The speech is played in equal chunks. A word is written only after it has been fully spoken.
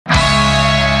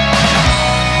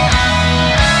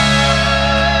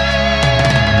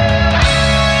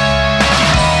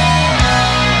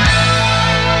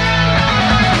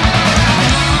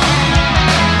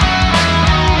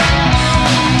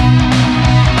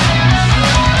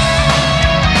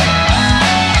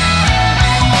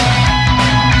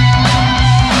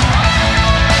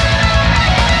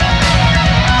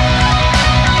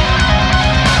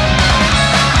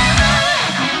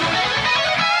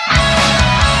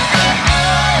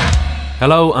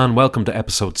Hello and welcome to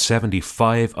episode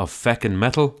 75 of Feckin'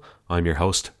 Metal. I'm your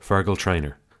host, Fergal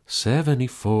Trainer.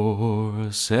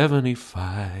 74,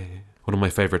 75. One of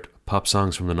my favourite pop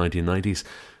songs from the 1990s.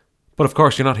 But of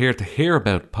course, you're not here to hear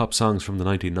about pop songs from the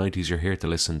 1990s. You're here to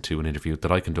listen to an interview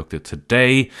that I conducted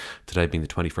today being the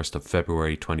 21st of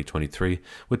February 2023,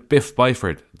 with Biff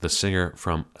Byford, the singer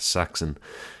from Saxon,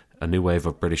 a new wave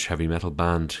of British heavy metal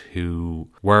band who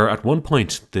were at one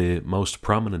point the most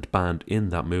prominent band in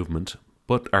that movement,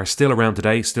 but are still around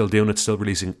today, still doing it, still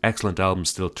releasing excellent albums,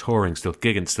 still touring, still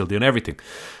gigging, still doing everything.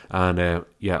 And I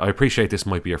appreciate this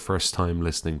might be your first time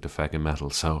listening to Feckin' Metal,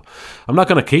 so I'm not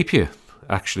going to keep you,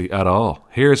 actually, at all.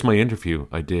 Here's my interview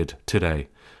I did today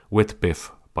with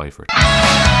Biff Byford.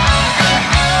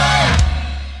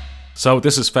 So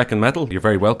this is Feckin' Metal. You're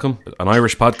very welcome. An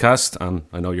Irish podcast, and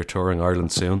I know you're touring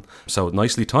Ireland soon. So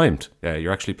nicely timed. Yeah,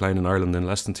 you're actually playing in Ireland in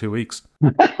less than 2 weeks.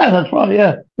 That's right,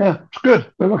 yeah. It's good.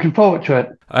 We're looking forward to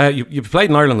it. You've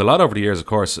played in Ireland a lot over the years, of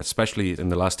course, especially in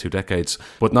the last 2 decades,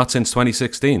 but not since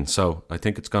 2016. So I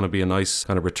think it's going to be a nice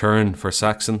kind of return for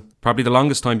Saxon. Probably the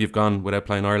longest time you've gone without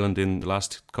playing Ireland in the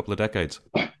last couple of decades.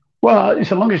 Well, it's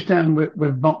the longest time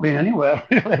we've not been anywhere,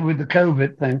 really, with the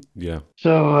COVID thing. Yeah.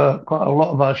 So quite a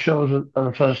lot of our shows are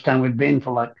the first time we've been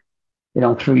for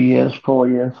 3 years, 4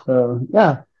 years. So,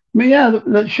 yeah. I mean, yeah,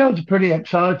 the shows are pretty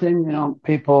exciting.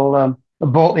 People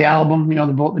bought the album, they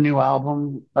bought the new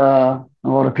album. A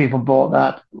lot of people bought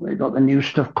that. We got the new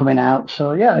stuff coming out.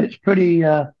 So, yeah, it's pretty...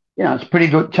 it's a pretty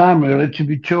good time, really, to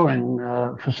be touring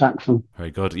for Saxon.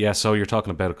 Very good. Yeah, so you're talking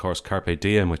about, of course, Carpe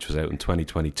Diem, which was out in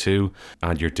 2022,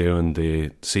 and you're doing the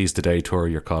Seize the Day tour,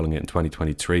 you're calling it, in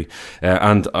 2023.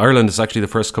 And Ireland is actually the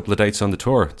first couple of dates on the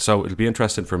tour, so it'll be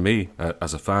interesting for me,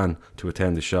 as a fan, to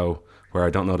attend the show where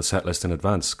I don't know the set list in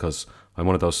advance, because I'm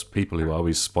one of those people who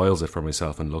always spoils it for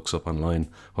myself and looks up online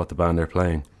what the band are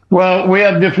playing. Well, we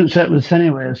have different set lists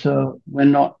anyway, so we're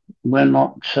not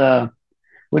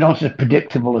as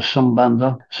predictable as some bands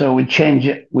are. So we change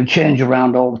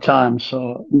around all the time.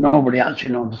 So nobody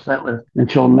actually knows the set list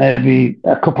until maybe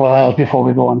a couple of hours before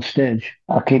we go on stage.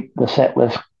 I keep the set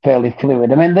list fairly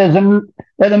fluid. I mean, they're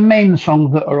the main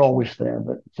songs that are always there,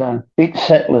 but each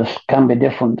set list can be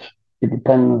different. It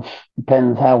depends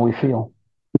how we feel.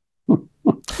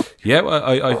 Yeah,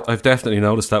 I've definitely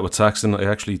noticed that with Saxon.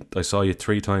 I saw you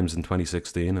 3 times in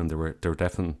 2016, and there were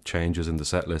definite changes in the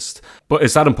set list. But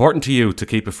is that important to you, to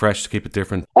keep it fresh, to keep it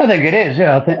different? I think it is.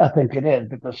 Yeah, I think it is,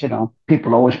 because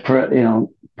people always put the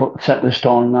set list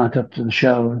on night up to the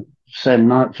show, same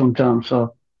night sometimes.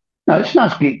 So no, it's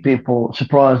nice to keep people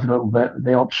surprised a little bit.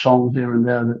 The odd songs here and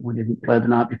there that we didn't play the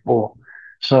night before.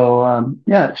 So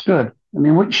yeah, it's good. I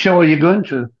mean, which show are you going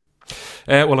to?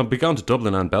 Well, I'll be going to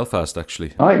Dublin and Belfast,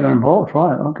 actually. Oh, you're going both,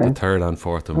 right? Okay. The 3rd and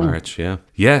 4th of March, yeah.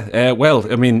 Yeah,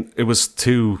 well, I mean, it was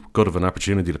too good of an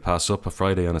opportunity to pass up, a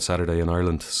Friday and a Saturday in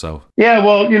Ireland, so... Yeah,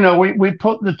 well, we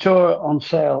put the tour on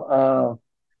sale,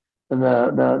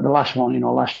 the last one,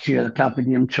 last year, the Carpe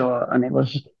Diem tour, and it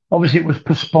was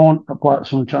postponed for quite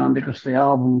some time because the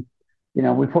album...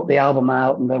 we put the album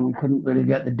out and then we couldn't really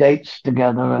get the dates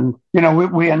together. And,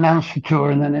 we announced the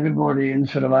tour and then everybody in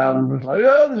sort of Ireland was like,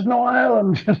 oh, there's no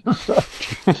Ireland.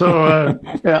 so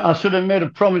I sort of made a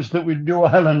promise that we'd do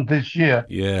Ireland this year.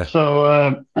 Yeah. So,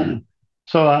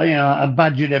 I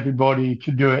badgered everybody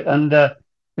to do it. And, the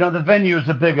venues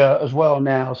are bigger as well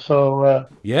now. So,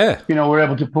 we're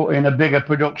able to put in a bigger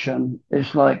production.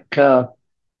 It's like, the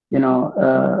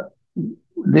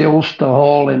Ulster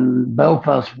Hall in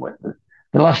Belfast.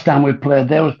 The last time we played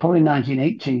there was probably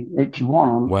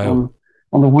 1981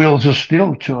 on the Wheels of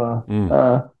Steel tour.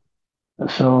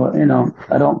 So,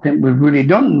 I don't think we've really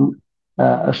done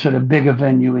a sort of bigger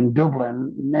venue in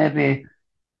Dublin. Maybe,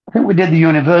 I think we did the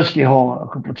University Hall a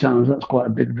couple of times. That's quite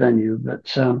a big venue. But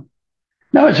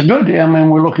no, it's a good day. I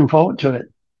mean, we're looking forward to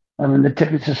it. I mean, the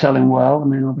tickets are selling well. I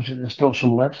mean, obviously there's still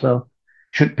some left, so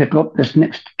should pick up this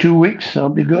next 2 weeks. So it'll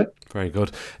be good. Very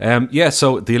good.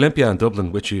 So the Olympia in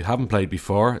Dublin, which you haven't played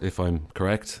before, if I'm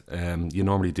correct, you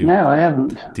normally do. No, I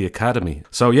haven't. The Academy.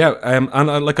 So and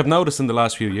I've noticed in the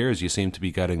last few years, you seem to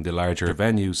be getting the larger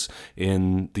venues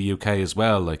in the UK as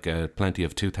well, like plenty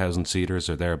of 2,000 seaters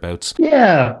or thereabouts.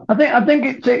 Yeah, I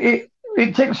think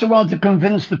it takes a while to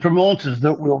convince the promoters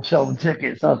that we'll sell the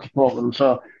tickets. That's the problem.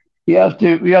 So you have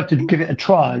to give it a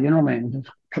try. You know what I mean? Just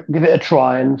give it a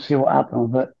try and see what happens.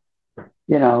 But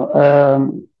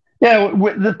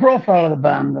the profile of the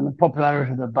band and the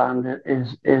popularity of the band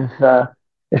is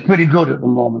pretty good at the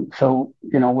moment. So,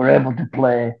 we're able to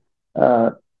play,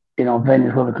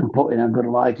 venues where we can put in a good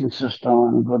lighting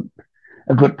system and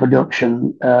a good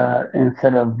production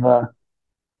instead of,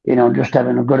 just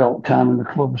having a good old time in the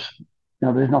clubs.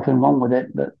 there's nothing wrong with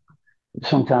it, but it's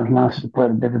sometimes nice to play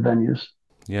the bigger venues.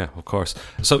 Yeah, of course.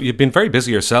 So you've been very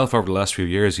busy yourself over the last few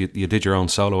years. You did your own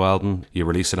solo album. You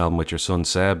released an album with your son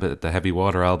Seb, the Heavy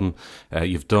Water album.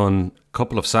 You've done a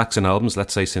couple of Saxon albums,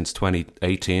 let's say since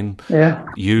 2018. Yeah.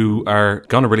 You are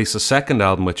going to release a second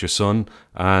album with your son,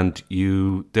 and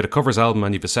you did a covers album,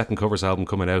 and you have a second covers album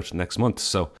coming out next month.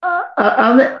 So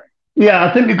Yeah,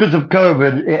 I think because of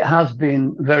COVID, it has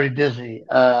been very busy.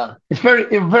 It's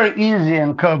very easy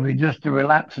in COVID just to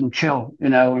relax and chill,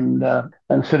 and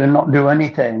sort of not do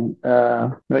anything.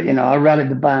 But I rallied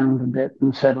the band a bit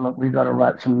and said, look, we've got to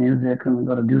write some music and we've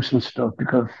got to do some stuff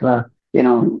because you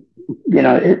know,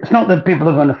 it's not that people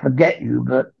are going to forget you,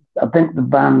 but I think the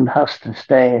band has to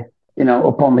stay,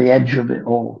 up on the edge of it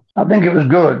all. I think it was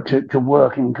good to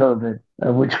work in COVID,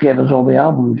 which gave us all the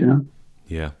albums.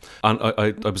 yeah. And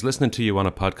I was listening to you on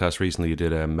a podcast recently. You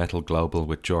did a Metal Global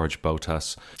with George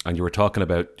Botas, and you were talking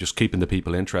about just keeping the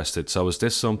people interested. So is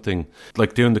this something,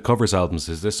 like doing the covers albums,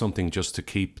 is this something just to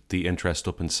keep the interest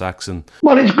up in Saxon?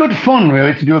 Well, it's good fun,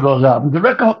 really, to do those albums. The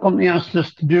record company asked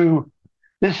us to do,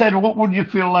 they said, what would you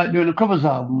feel like doing a covers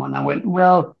album? And I went,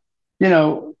 well,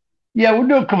 yeah, we'll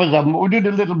do a covers album, but we'll do it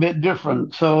a little bit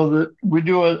different. So that we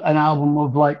do an album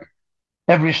of like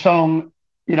every song,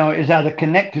 is either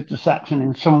connected to Saxon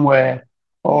in some way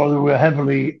or they were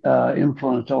heavily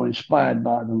influenced or inspired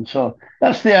by them. So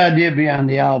that's the idea behind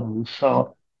the album.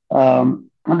 So, and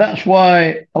that's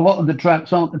why a lot of the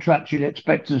tracks aren't the tracks you'd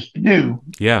expect us to do.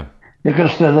 Yeah.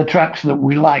 Because they're the tracks that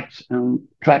we liked and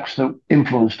tracks that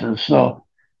influenced us. So,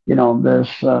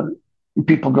 there's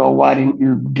people go, why didn't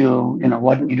you do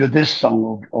this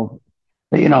song?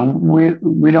 But,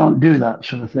 we don't do that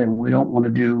sort of thing. We don't want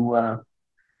to do,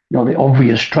 the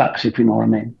obvious tracks, if you know what I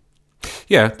mean.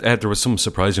 Yeah, there was some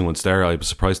surprising ones there. I was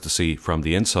surprised to see From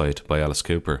the Inside by Alice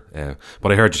Cooper.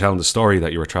 But I heard you telling the story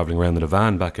that you were travelling around in a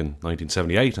van back in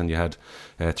 1978 and you had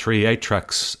 3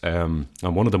 8-tracks, and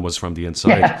one of them was From the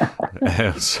Inside.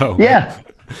 Yeah. So yeah.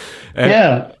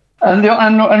 Yeah. And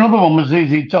another one was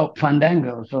ZZ Top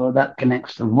Fandango, so that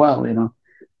connects them well,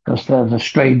 because there's a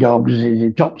Stray Dogs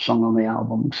ZZ Top song on the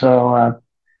album. So,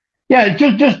 yeah,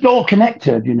 it's just all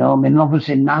connected, I mean,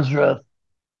 obviously Nazareth,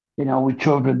 we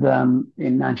toured with them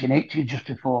in 1980, just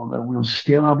before the Wheels of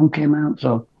Steel album came out.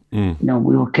 So,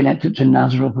 we were connected to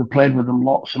Nazareth. We played with them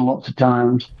lots and lots of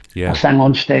times. Yeah. I sang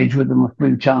on stage with them a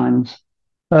few times.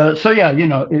 So, yeah,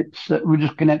 it's we're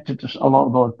just connected to a lot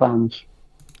of those bands.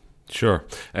 Sure.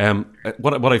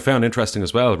 What I found interesting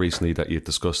as well recently that you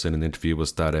discussed in an interview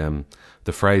was that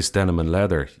the phrase denim and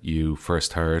leather you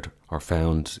first heard or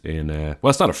found in well,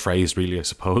 it's not a phrase really, I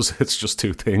suppose. It's just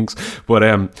two things, but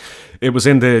it was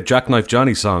in the Jackknife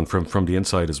Johnny song from the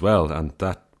Inside as well, and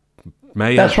that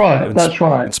that's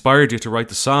right. Inspired you to write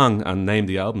the song and name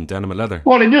the album Denim and Leather.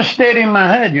 Well, it just stayed in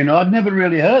my head. I'd never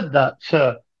really heard that.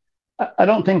 I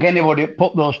don't think anybody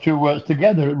put those two words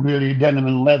together, really, denim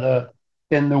and leather,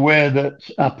 in the way that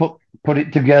I put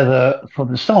it together for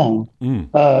the song.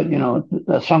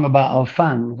 The song about our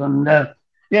fans. And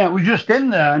it was just in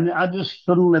there. And I just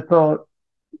suddenly thought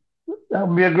that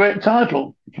would be a great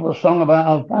title for a song about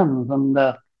our fans. And,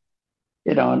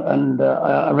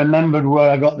 I remembered where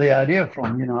I got the idea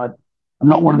from. I'm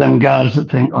not one of them guys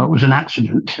that think, oh, it was an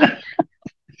accident.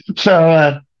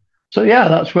 So yeah,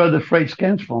 that's where the phrase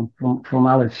came from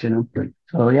Alice,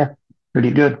 So, yeah,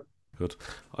 pretty good. Good.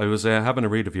 I was having a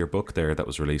read of your book there that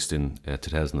was released in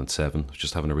 2007. I was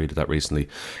just having a read of that recently.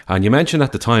 And you mentioned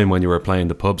at the time when you were playing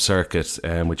the pub circuit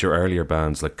with your earlier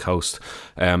bands like Coast,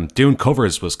 doing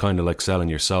covers was kind of like selling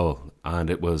your soul.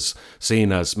 And it was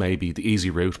seen as maybe the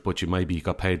easy route, but you maybe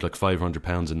got paid like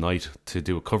 £500 a night to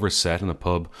do a cover set in a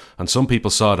pub. And some people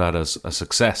saw that as a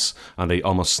success, and they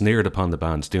almost sneered upon the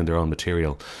bands doing their own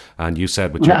material. And you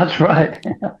said that's right.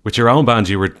 With your own band,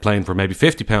 you were playing for maybe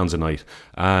 £50 a night,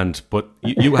 but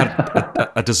you had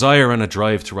a desire and a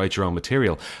drive to write your own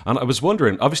material. And I was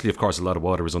wondering, obviously, of course, a lot of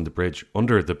water was under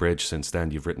the bridge since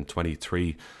then. You've written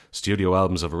 23 studio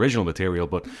albums of original material,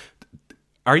 but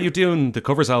are you doing the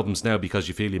covers albums now because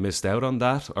you feel you missed out on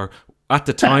that? Or at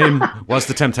the time, was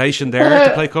the temptation there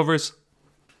to play covers?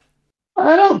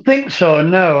 I don't think so,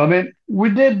 no. I mean,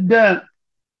 we did, I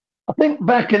think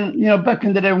back in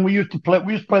the day when we used to play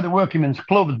the working men's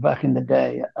clubs back in the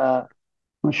day.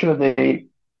 I'm sure they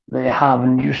have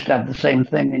and used to have the same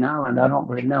thing in Ireland. I don't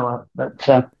really know. But,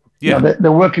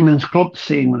 the working men's club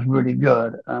scene was really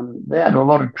good. They had a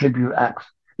lot of tribute acts.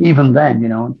 Even then,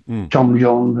 Tom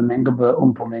Jones and Engelbert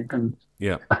Humperdinck and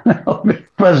Elvis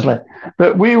Presley.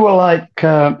 But we were like,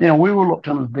 we were looked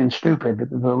on as being stupid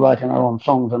because we were writing our own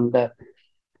songs. And, a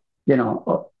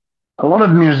lot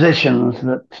of musicians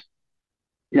that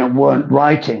weren't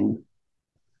writing,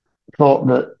 thought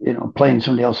that playing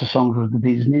somebody else's songs was the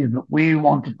bee's knees, but we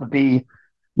wanted to be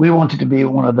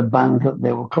one of the bands that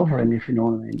they were covering, if you know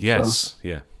what I mean. So Yes,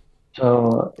 yeah.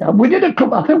 so we did a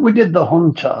couple. I think we did the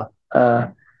Hunter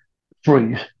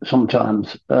freeze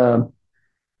sometimes.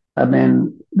 I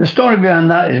mean, the story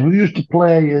behind that is we used to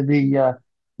play the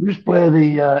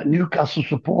Newcastle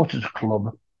Supporters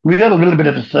Club. We had a little bit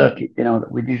of a circuit,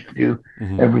 that we used to do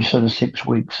Hmm. every sort of 6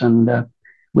 weeks, and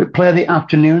we'd play the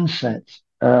afternoon sets,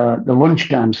 the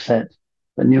lunchtime set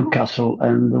at Newcastle,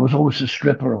 and there was always a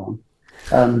stripper on,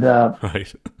 and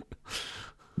Right.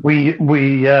 we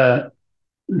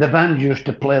the band used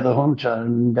to play the Hunter,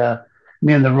 and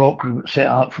me and the rock crew would sit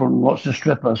out front and watch the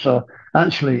stripper. So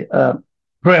actually,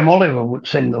 Graham Oliver would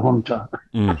sing the Hunter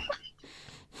Mm.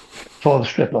 for the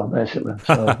stripper, basically.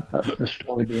 So that's the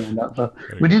story behind that. So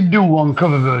we did do one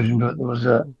cover version, but there was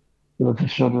a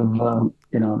sort of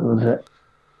there was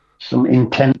some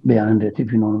intent behind it,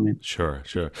 if you know what I mean. Sure,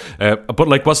 sure. But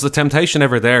like, was the temptation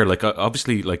ever there? Like,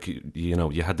 obviously, like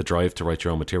you had the drive to write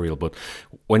your own material, but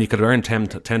when you could earn 10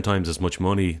 times as much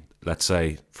money, let's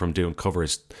say, from doing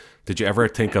covers, did you ever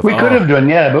think of, We could have done,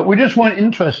 yeah, but we just weren't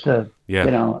interested,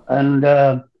 yeah, And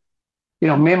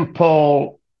me and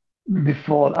Paul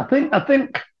before I think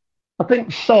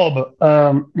Sob,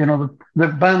 the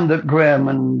band that Graham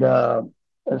and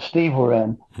Steve were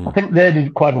in, I hmm, think they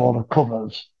did quite a lot of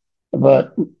covers.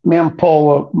 But me and Paul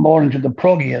were more into the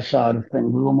proggier side of things.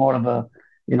 We were more of a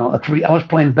three. I was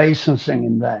playing bass and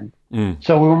singing then, mm,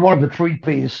 so we were more of a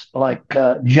three-piece like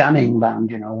jamming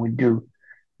band.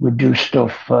 We'd do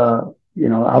stuff, our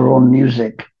own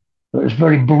music. But it's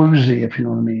very bluesy, if you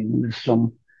know what I mean, with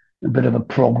a bit of a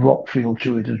prog rock feel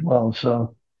to it as well.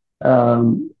 So,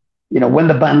 when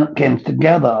the band came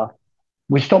together,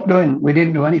 we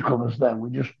didn't do any covers then. We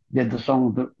just did the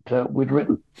songs that we'd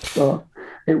written. So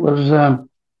it was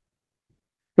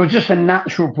just a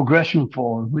natural progression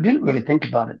for us. We didn't really think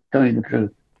about it, to tell you the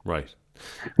truth. right,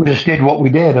 We just did what we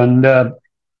did, and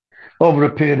over a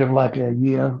period of like a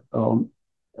year,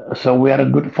 so we had a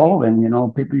good following.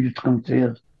 People used to come see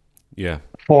us. yeah,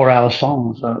 4 hour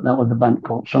songs. That was the band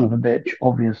called Son of a Bitch,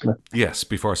 obviously. yes,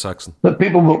 before Saxon, But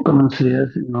people would come and see us.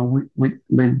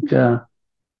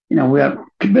 We had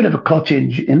a bit of a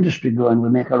cottage industry going. We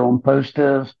make our own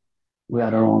posters. We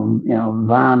had our own,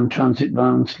 van, transit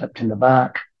van, slept in the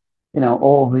back.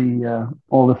 All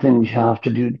the things you have to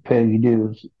do to pay your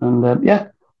dues. And yeah,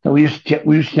 so we used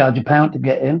to charge £1 to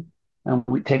get in, and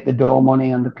we'd take the door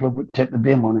money, and the club would take the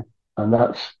beer money, and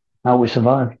that's how we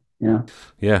survived. yeah.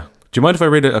 Do you mind if I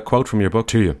read a quote from your book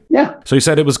to you? Yeah. So you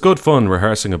said it was good fun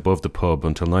rehearsing above the pub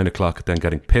until 9 o'clock, then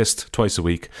getting pissed twice a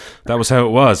week. That was how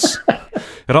it was.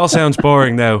 It all sounds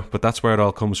boring now, but that's where it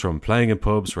all comes from. Playing in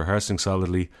pubs, rehearsing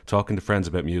solidly, talking to friends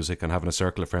about music, and having a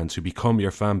circle of friends who become your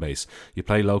fan base. You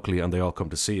play locally and they all come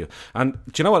to see you. And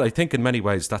do you know what? I think in many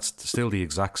ways that's still the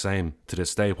exact same to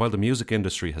this day. While the music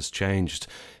industry has changed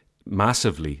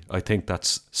massively, I think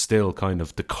that's still kind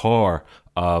of the core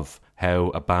of how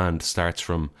a band starts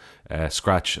from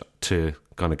scratch to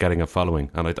kind of getting a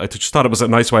following. And I just thought it was a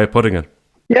nice way of putting it.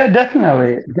 Yeah,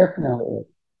 definitely, definitely.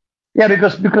 Yeah,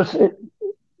 because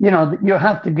you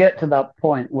have to get to that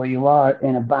point where you are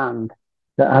in a band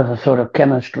that has a sort of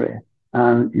chemistry,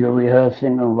 and you're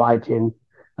rehearsing and writing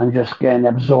and just getting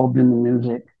absorbed in the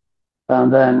music.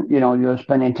 And then, you're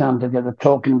spending time together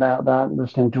talking about that,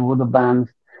 listening to other bands.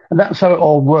 And that's how it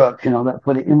all works. That's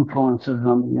where the influences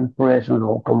and the inspirations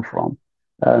all come from.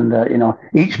 And,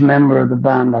 each member of the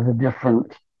band has a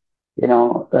different,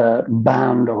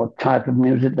 band or type of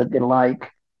music that they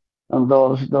like, and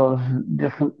those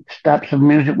different steps of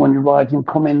music when you're writing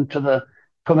come into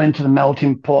the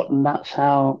melting pot, and that's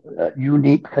how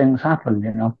unique things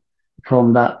happen.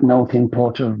 From that melting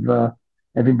pot of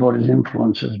everybody's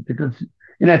influences. Because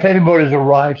if everybody's a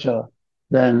writer,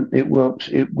 then it works.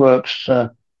 It works.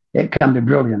 It can be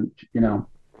brilliant.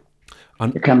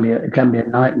 And It can be a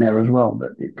nightmare as well,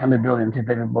 but it can be brilliant if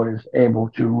everybody's able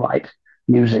to write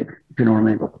music. If you know what I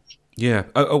mean. yeah,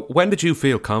 when did you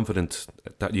feel confident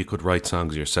that you could write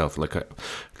songs yourself? Like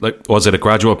was it a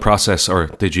gradual process, or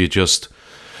did you just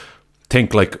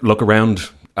think like look around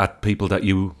at people that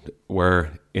you were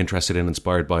interested in,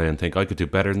 inspired by, and think I could do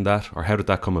better than that? Or how did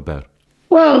that come about?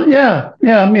 Well, yeah,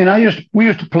 yeah. I mean, we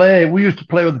used to play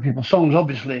other people's songs.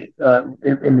 Obviously,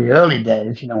 in the early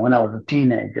days, when I was a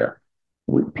teenager,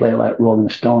 we'd play like Rolling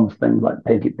Stones, things like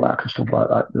Take It Black and stuff like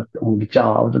that, just on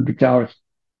guitar. I was a guitarist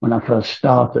when I first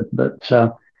started, but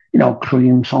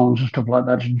Cream songs and stuff like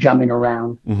that, just jamming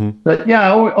around. Hmm. But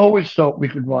yeah, I always thought we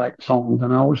could write songs,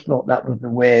 and I always thought that was the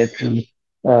way to.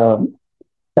 Um,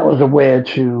 that was a way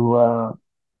to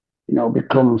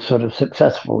become sort of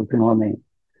successful, if you know what I mean.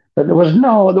 But there was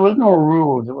no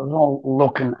rules. It was all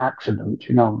luck and accident,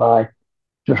 by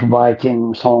just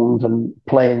writing songs and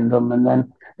playing them. And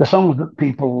then the songs that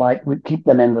people like, we'd keep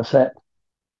them in the set.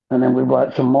 And then we'd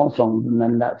write some more songs. And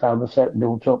then that's how the set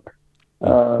built up,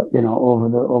 Mm.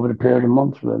 over the period of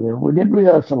months, really. We did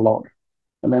rehearse a lot.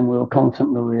 And then we were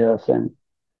constantly rehearsing.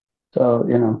 So,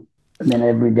 I mean,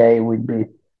 every day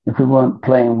if we weren't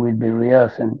playing, we'd be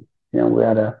rehearsing. We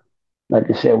had like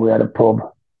you say, we had a pub.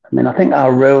 I mean, I think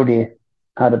our roadie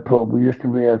had a pub. We used to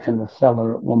rehearse in the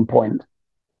cellar at one point.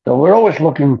 So we're always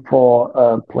looking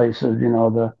for places,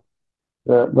 the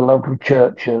local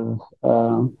churches.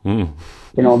 Mm.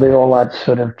 They all had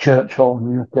sort of church halls.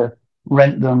 We used to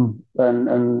rent them, and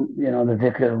the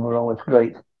vicars were always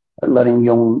great at letting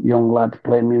young lads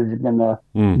play music in the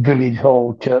Mm. village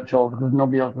hall, church halls, because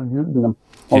nobody else was using them,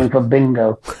 Yeah. only for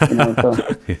bingo. So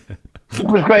it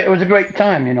was great. It was a great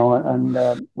time, and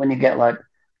when you get like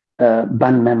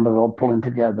band members all pulling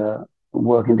together,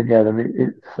 working together,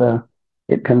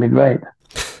 it can be great.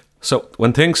 So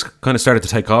when things kind of started to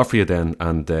take off for you then,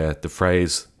 and the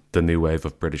phrase "the new wave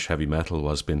of British heavy metal"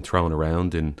 was being thrown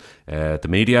around in the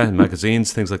media and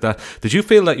magazines, things like that, did you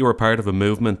feel that you were part of a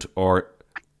movement, or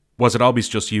was it always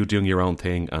just you doing your own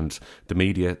thing and the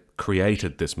media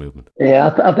created this movement?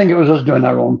 Yeah, I think it was us doing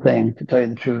our own thing, to tell you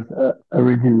the truth.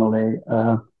 Originally,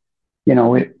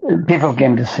 people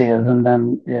came to see us, and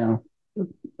then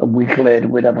a week later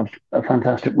we'd have a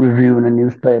fantastic review in a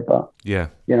newspaper, Yeah.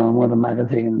 in one of the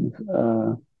magazines.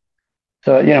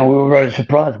 So we were very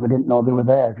surprised. We didn't know they were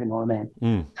there, if you know what I mean.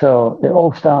 Mm. So it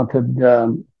all started.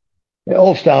 It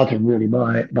all started really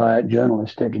by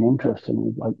journalists taking interest in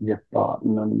it, like Jeff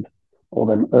Barton and all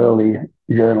them early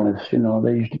journalists.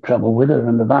 They used to travel with us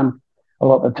in the van a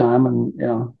lot of the time, and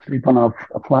sleep on a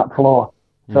flat floor.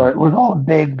 So Mm. it was all a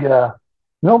big,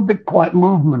 quiet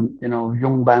movement. Of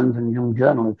young bands and young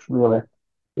journalists, really.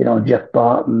 Jeff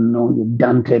Barton,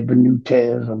 Dante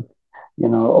Benitez, and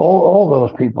all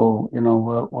those people.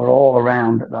 Were all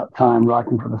around at that time,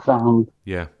 writing for the Sound,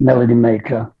 Yeah. Melody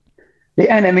Maker. The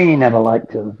Enemy never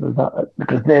liked us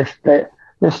because they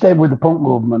stayed with the punk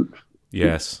movement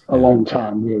Yes. a Yeah. long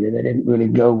time. Really, they didn't really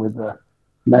go with the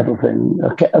metal thing.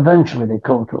 Okay, eventually, they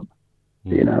caught up.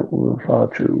 Mm. We were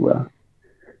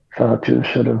far too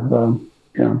sort of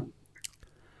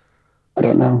I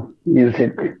don't know,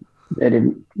 music. They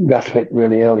didn't grasp it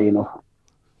really early enough.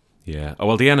 Yeah. Oh,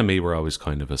 well, the Enemy were always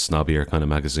kind of a snobbier kind of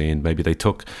magazine. Maybe they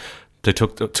took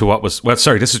to what was, well,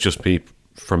 sorry, this is just me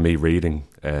from me reading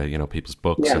people's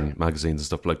books Yeah, and magazines and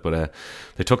stuff like, but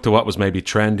they took to what was maybe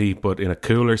trendy but in a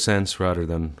cooler sense rather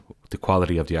than the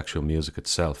quality of the actual music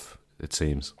itself, it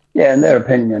seems. yeah, in their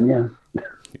opinion, yeah,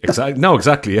 Exactly. No,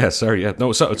 exactly. Yeah. Sorry. Yeah.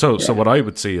 No. So yeah. what I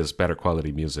would see is better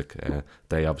quality music.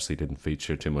 They obviously didn't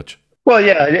feature too much. Well,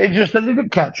 yeah, it just they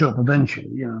did catch up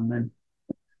eventually, and then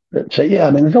but yeah,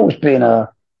 I mean, there's always been a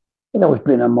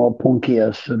more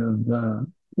punkier sort of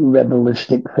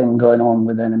rebelistic thing going on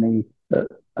with Enemy that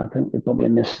I think they probably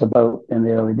missed the boat in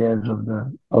the early days of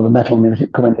the metal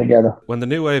music coming together. When the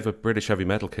new wave of British heavy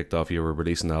metal kicked off, you were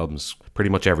releasing albums pretty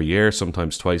much every year,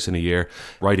 sometimes twice in a year,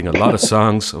 writing a lot of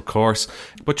songs, of course.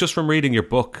 But just from reading your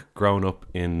book, growing up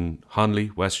in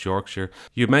Honley, West Yorkshire,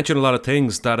 you mentioned a lot of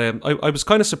things that I was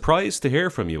kind of surprised to hear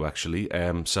from you, actually.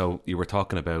 So you were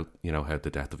talking about, how the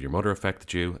death of your mother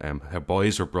affected you, how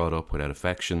boys were brought up without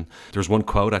affection. There was one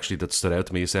quote, actually, that stood out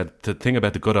to me. You said, the thing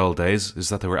about the good old days is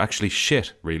that they were actually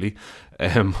shit, really.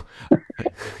 Um,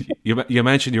 you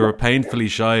mentioned you were painfully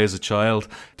shy as a child.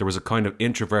 There was a kind of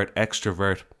introvert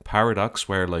extrovert paradox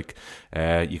where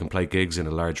you can play gigs in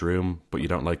a large room but you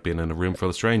don't like being in a room full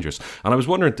of strangers. And I was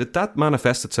wondering, did that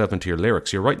manifest itself into your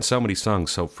lyrics? You're writing so many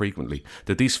songs so frequently.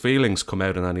 Did these feelings come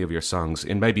out in any of your songs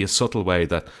in maybe a subtle way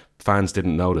that fans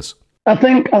didn't notice? I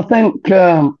think I do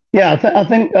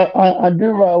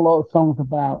write a lot of songs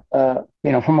about,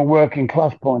 from a working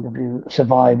class point of view,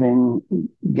 surviving,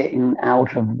 getting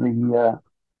out of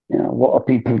what are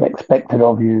people expected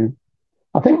of you.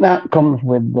 I think that comes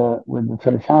with the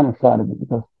sort of shiner side of it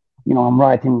because, I'm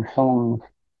writing songs,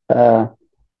 uh,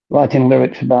 writing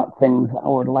lyrics about things I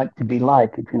would like to be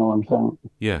like, if you know what I'm saying.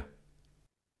 Yeah.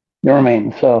 You know what I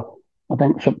mean? So I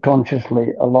think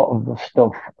subconsciously a lot of the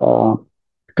stuff,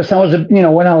 because I was,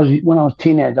 when I was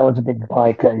teenage, I was a big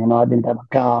biker. I didn't have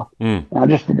a car. Mm. And I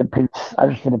just did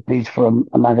a piece for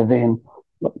a magazine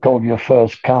called Your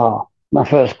First Car. My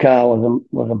first car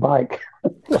was a bike.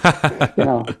 you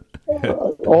know,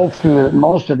 all through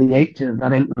most of the 80s, I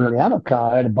didn't really have a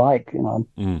car. I had a bike.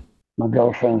 Mm. My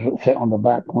girlfriends would sit on the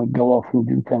back and we'd go off and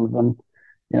do things. And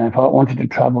if I wanted to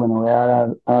travel anywhere,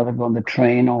 I'd either go on the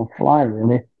train or fly,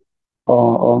 really.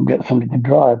 or get somebody to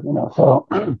drive, you know. So,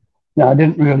 no, I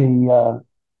didn't really,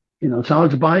 you know, so I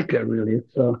was a biker really.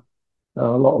 So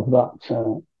a lot of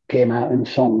that came out in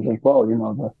songs as well, you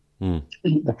know, Mm.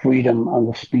 the freedom and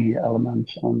the speed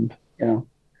elements and, you know,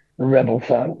 the rebel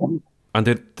side of them. And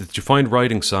did you find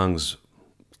writing songs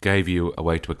gave you a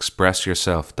way to express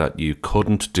yourself that you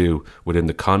couldn't do within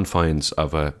the confines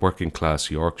of a working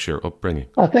class Yorkshire upbringing?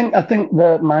 I think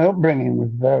that my upbringing was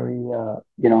very,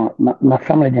 you know, my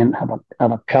family didn't have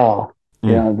a car. You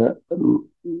Mm. know,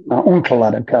 my uncle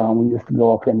had a car, and we used to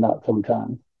go off in that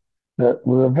sometimes. But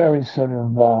we were very sort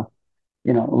of,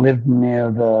 you know, lived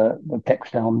near the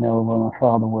textile mill where my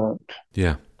father worked,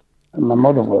 Yeah. and my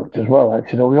mother worked as well.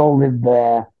 Actually, so we all lived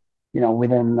there, you know,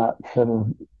 within that sort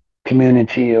of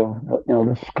community of, you know,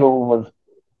 the school was,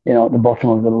 you know, at the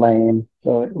bottom of the lane.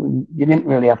 So you didn't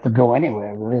really have to go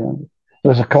anywhere, really. There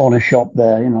was a corner shop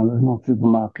there, you know, there's no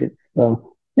supermarket.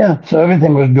 So, yeah, so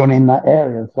everything was done in that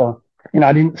area. So, you know,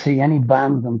 I didn't see any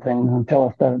bands and things until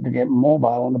I started to get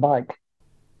mobile on the bike.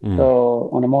 Mm. So,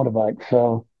 on a motorbike.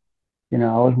 So, you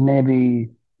know, I was maybe,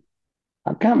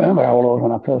 I can't remember how old I was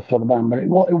when I first saw the band, but it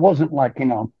wasn't like, you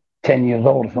know, 10 years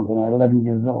old or something, or 11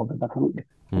 years old. I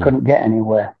Mm. couldn't get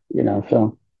anywhere, you know,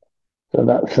 so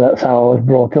that's how I was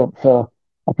brought up. So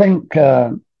I think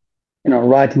you know,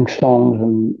 writing songs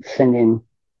and singing,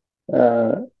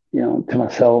 uh, you know, to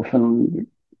myself, and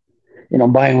you know,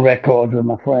 buying records with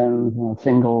my friends, you know,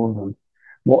 singles, and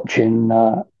watching,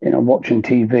 you know, watching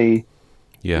TV.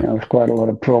 You Yeah. know, there's quite a lot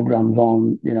of programs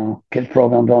on, you know, kids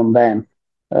programs on then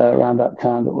around that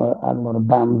time that had a lot of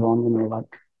bands on, you know, like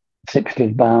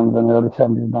 60s bands and early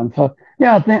 70s bands. So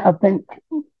yeah, I think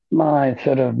my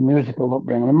sort of musical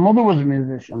upbringing. My mother was a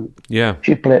musician. Yeah.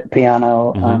 She played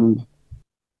piano Hmm. and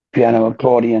piano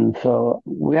accordion, so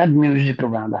we had music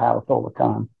around the house all the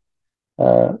time.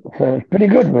 So it's pretty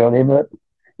good, really. But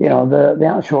you know, the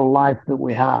actual life that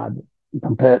we had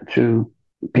compared to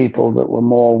people that were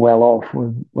more well off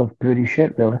was pretty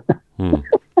shit, really. Mm.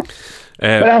 But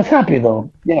Uh, I was happy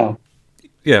though. You know,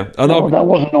 yeah. I know. I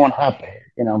wasn't unhappy.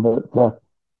 You know, but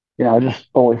you know, I just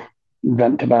always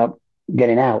dreamt about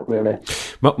getting out, really.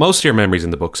 Most of your memories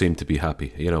in the book seem to be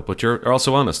happy, you know, but you're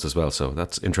also honest as well, so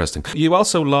that's interesting. You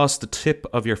also lost the tip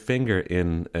of your finger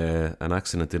in an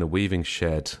accident in a weaving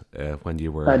shed when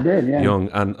you I were did, yeah. young,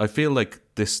 and I feel like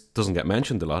this doesn't get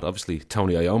mentioned a lot. Obviously,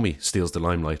 Tony Iommi steals the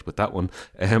limelight with that one,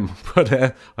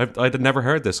 but I'd never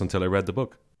heard this until I read the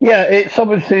book. Yeah, it's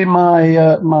obviously my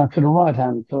sort of right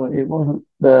hand, so it wasn't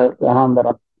the hand that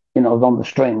I, you know, was on the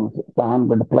strings. It's the hand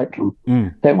with the plectrum.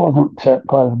 Mm. So it wasn't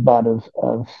quite as bad as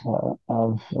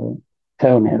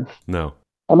Tony's. No.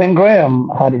 I mean, Graham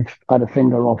had a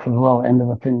finger off as well, end of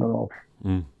a finger off.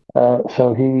 Mm.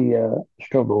 So he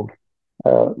struggled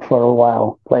for a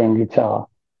while playing guitar.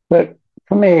 But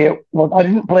for me, well, I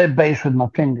didn't play bass with my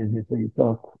fingers, you see.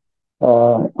 So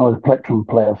I was a plectrum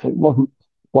player, so it wasn't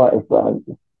quite as bad.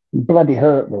 Bloody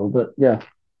hurt though, but yeah,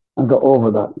 I got over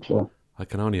that. So I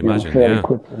can only you know, imagine, fairly yeah.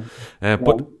 quickly. Yeah,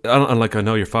 But and like I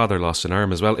know your father lost an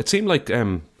arm as well. It seemed like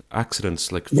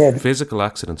accidents, like yeah, physical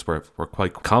accidents, were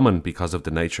quite common because of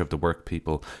the nature of the work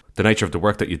the nature of the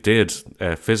work that you did.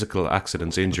 Physical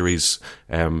accidents, injuries,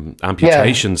 yeah.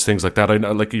 amputations, things like that. I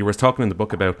know, like you were talking in the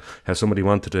book about how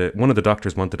one of the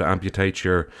doctors wanted to amputate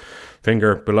your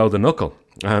finger below the knuckle,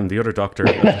 and the other doctor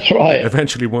That's right.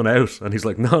 eventually won out, and he's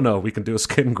like, no, we can do a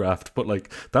skin graft. But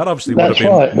like that obviously would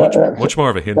have That's been right. much more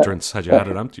of a That, hindrance had you had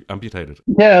that, it amputated.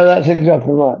 yeah, that's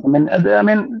exactly right. I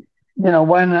mean, you know,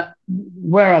 when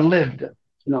where I lived,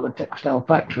 you know, the textile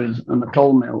factories and the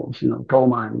coal mills, you know, coal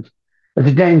mines,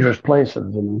 it's dangerous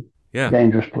places, you know, Yeah.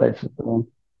 dangerous places.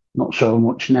 Not so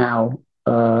much now,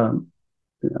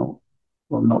 you know,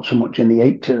 well, not so much in the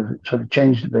 80s. It sort of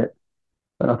changed a bit.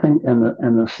 But I think in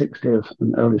the 60s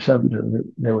and early 70s,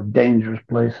 they were dangerous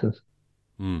places.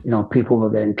 Mm. You know, people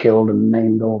were getting killed and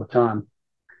maimed all the time.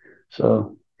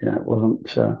 So, you know, it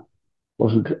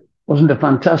wasn't wasn't a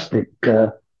fantastic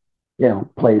you know,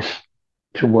 place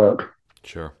to work.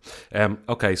 Sure.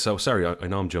 Okay, so sorry, I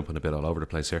know I'm jumping a bit all over the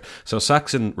place here. So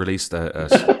Saxon released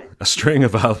a string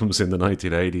of albums in the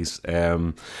 1980s,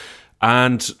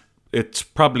 and it's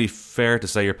probably fair to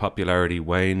say your popularity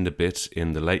waned a bit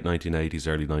in the late 1980s,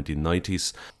 early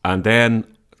 1990s, and then,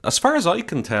 as far as I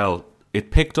can tell, it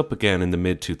picked up again in the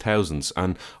mid 2000s,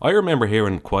 and I remember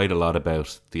hearing quite a lot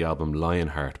about the album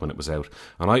Lionheart when it was out.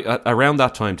 And around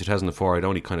that time, 2004, I'd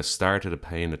only kind of started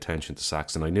paying attention to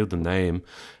Saxon. I knew the name,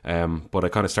 but I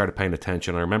kind of started paying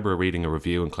attention. I remember reading a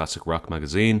review in Classic Rock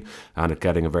magazine and it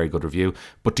getting a very good review.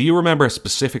 But do you remember a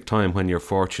specific time when your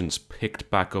fortunes picked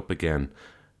back up again,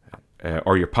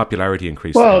 or your popularity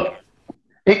increased again? Well,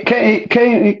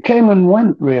 It came and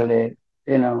went really.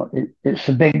 You know, it's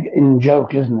a big in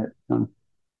joke, isn't it? And,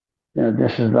 you know,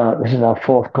 this is our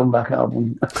fourth comeback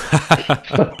album.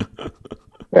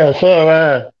 Yeah,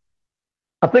 so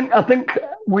I think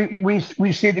we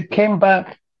see it came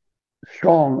back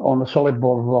strong on the Solid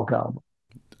Ball Rock album,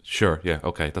 Sure, yeah,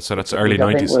 okay. That's early which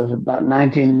I think 90s. was about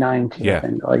 1990, I Yeah,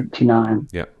 think, or 89.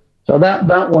 yeah. So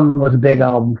that one was a big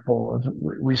album for us.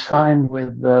 We signed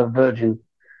with Virgin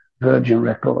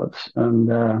Records,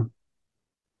 and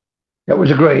it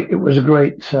was a great.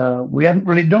 We hadn't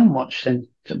really done much since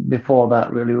before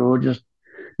that. Really, we were just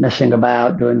messing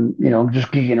about, doing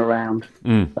just gigging around.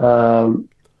 Mm.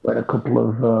 We had a couple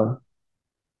of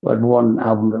we had one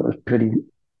album that was pretty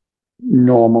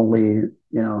normally,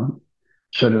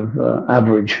 sort of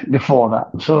average before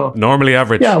that. So Normally yeah,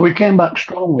 average. we came back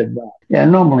strong with that. Yeah,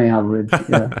 normally average.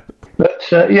 Yeah, but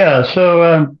yeah,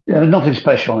 so yeah, nothing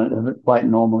special in it. Quite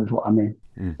normal is what I mean.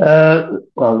 Mm.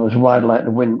 Well, there was Ride Like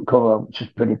the Wind cover, which is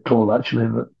pretty cool actually,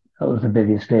 but that was the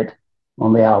biggest hit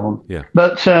on the album. Yeah.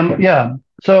 But yeah,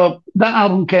 so that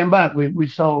album came back. We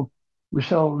sold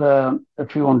a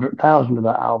few 100,000 of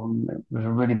that album. It was a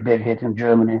really big hit in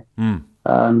Germany, Mm.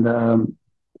 and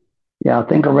yeah, I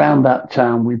think around that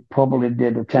time we probably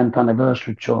did a 10th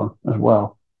anniversary tour as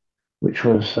well, which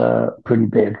was pretty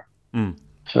big. Mm.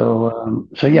 So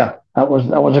yeah, that was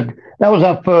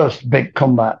our first big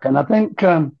comeback, and I think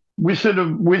we sort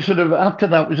of after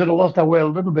that we sort of lost our way a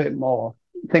little bit more.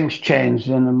 Things changed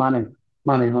in the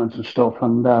management and stuff,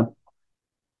 and I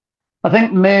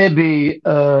think maybe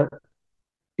Doug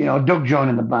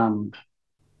joining the band.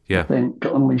 I Yeah. think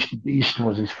Unleash the Beast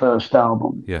was his first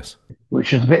album, Yes.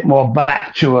 which is a bit more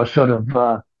back to a sort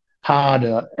of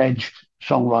harder edged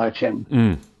songwriting.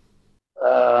 Mm.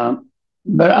 Um,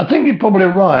 but I think you're probably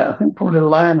right. I think probably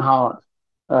Lionheart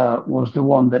was the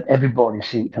one that everybody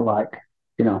seemed to like,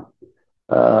 you know,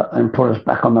 and put us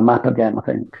back on the map again, I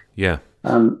think. Yeah.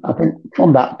 And I think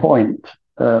from that point,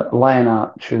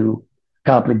 Lionheart to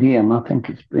Carpe Diem, I think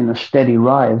it's been a steady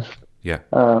rise Yeah.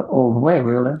 all the way,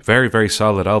 really. Very, very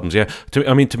solid albums. Yeah.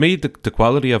 To me, the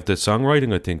quality of the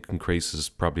songwriting, I think, increases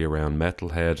probably around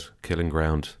Metalhead, Killing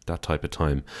Ground, that type of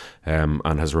time,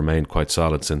 and has remained quite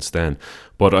solid since then.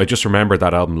 But I just remember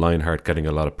that album, Lionheart, getting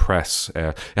a lot of press.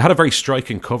 It had a very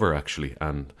striking cover, actually,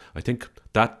 and I think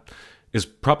that is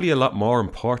probably a lot more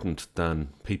important than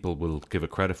people will give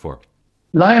it credit for.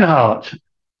 Lionheart,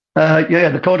 yeah,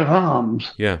 the coat of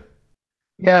arms. Yeah.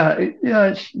 Yeah,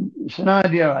 it's an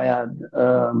idea I had,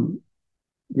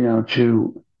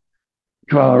 to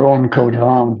draw our own coat of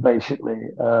arms, basically.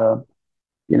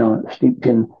 Steeped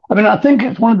in. I mean, I think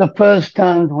it's one of the first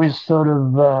times we sort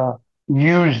of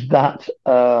used that,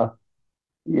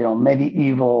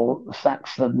 medieval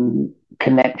Saxon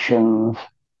connections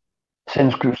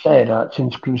since Crusader,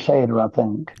 I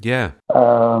think. Yeah.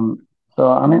 So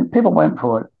I mean, people went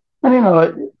for it, and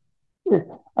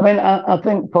I mean, I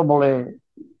think probably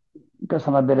because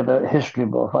I'm a bit of a history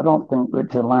buff, I don't think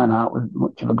Richard Lionheart was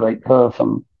much of a great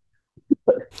person.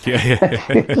 Yeah. Yeah.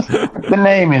 The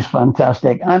name is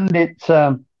fantastic, and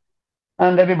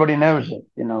and everybody knows it.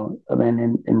 I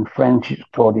mean, in French it's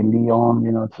Claude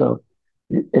Leon. So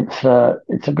it's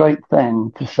a great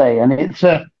thing to say, and it's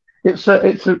a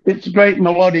great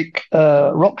melodic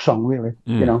rock song, really.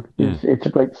 Mm, mm, It's a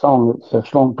great song. It's a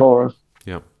strong chorus.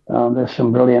 yeah. There's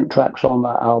some brilliant tracks on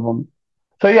that album.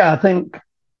 So yeah, I think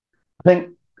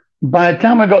by the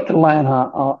time we got to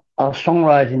Lionheart, our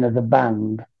songwriting as a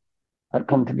band had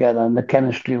come together and the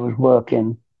chemistry was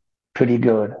working pretty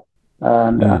good.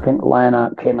 And I Mm, think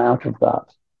Lionheart came out of that.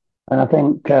 And I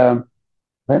think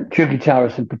two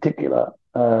guitarists in particular,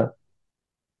 their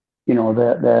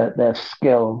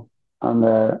skill and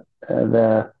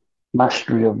their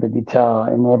mastery of the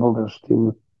guitar enabled us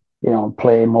to,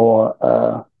 play more,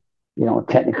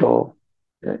 technical,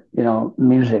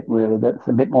 music really that's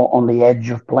a bit more on the edge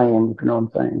of playing, if you know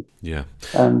what I'm saying. yeah.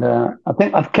 And I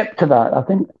think I've kept to that. I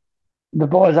think the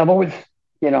boys, I've always,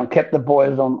 kept the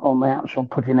boys on the actual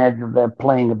putting edge of their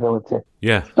playing ability.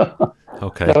 Yeah.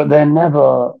 Okay.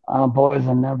 So our boys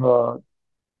they're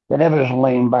never just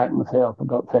laying back and say, oh, for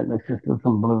God's sake, let's just do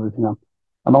some blues.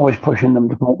 I'm always pushing them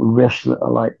to come up with riffs that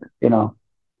are like,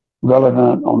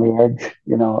 relevant on the edge,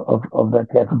 of their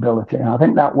capability. And I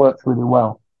think that works really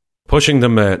well. Pushing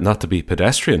them not to be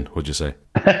pedestrian, would you say?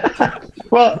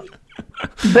 Well,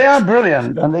 they are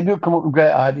brilliant and they do come up with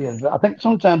great ideas. I think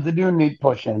sometimes they do need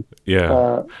pushing.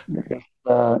 Yeah. Because,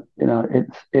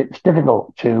 it's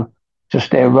difficult to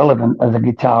stay relevant as a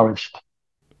guitarist,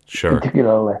 Sure.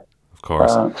 particularly. Of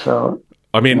course. So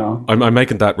I You mean, know, I'm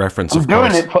making that reference, I'm of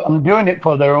doing course. it. I'm doing it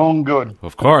for their own good.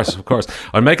 Of course, of course.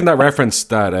 I'm making that reference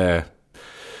that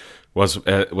was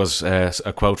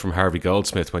a quote from Harvey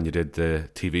Goldsmith when you did the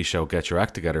TV show Get Your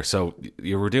Act Together. So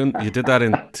you did that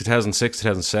in 2006,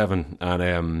 2007,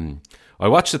 and I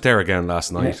watched it there again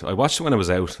last night. Yeah. I watched it when it was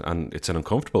out, and it's an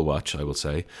uncomfortable watch, I will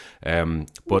say.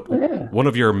 But Yeah. one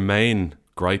of your main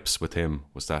gripes with him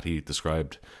was that he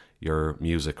described your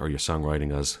music or your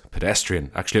songwriting as pedestrian.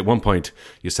 Actually, at one point,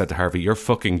 you said to Harvey, "Your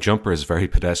fucking jumper is very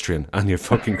pedestrian, and your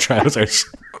fucking trousers."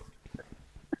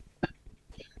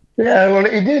 Yeah, well,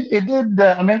 it did. It did.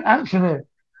 I mean, actually,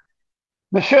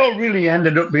 the show really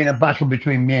ended up being a battle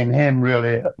between me and him.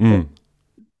 Really, Mm,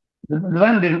 the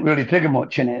band didn't really figure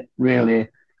much in it. Really,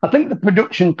 I think the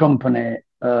production company,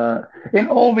 in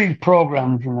all these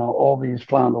programs, you know, all these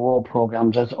fly on the wall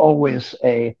programs, there's always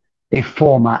a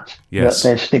format that yes,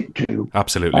 they stick to,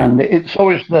 absolutely. and it's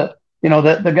always the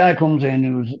guy comes in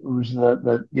who's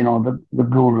the you know the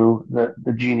guru,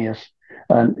 the genius.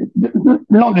 And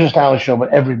not just our show,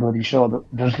 but everybody's show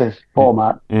that does this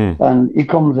format. Mm, And he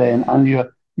comes in, and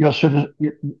you're sort of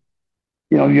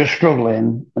you're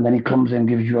struggling, and then he comes in and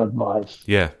gives you advice.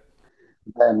 yeah.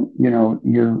 Then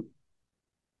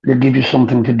they give you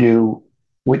something to do,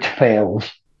 which fails,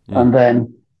 Mm, and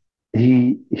then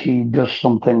he does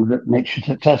something that makes you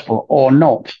successful or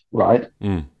not, right?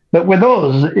 mm, But with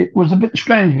us, it was a bit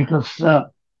strange because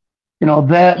their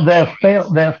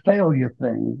failure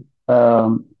thing.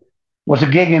 Was a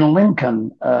gig in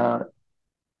Lincoln, and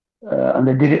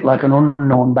they did it like an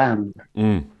unknown band,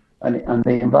 mm. and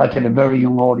they invited a very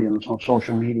young audience on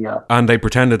social media. And they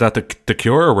pretended that the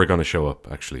Cure were going to show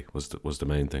up. Actually, was the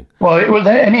main thing. Well, it was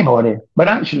anybody, but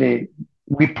actually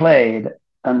we played,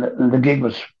 and the gig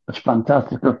was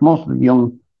fantastic because most of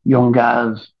the young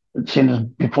guys had seen us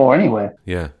before anyway.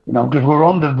 Yeah, You know, because we're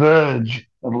on the verge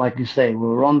of, like you say, we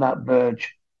were on that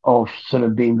verge of sort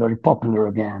of being very popular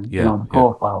again. You yeah, know, the yeah,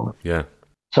 profile. yeah.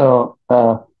 So,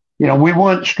 we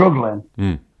weren't struggling.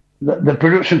 Mm, The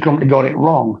production company got it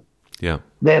wrong. yeah,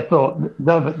 They thought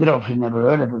they'd obviously never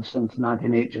heard of us since the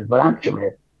 1980s, but actually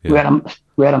yeah,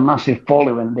 we had a massive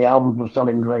following. The albums were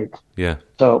selling great, yeah.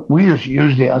 so we just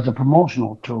used it as a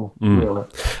promotional tool, really.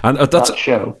 And that's That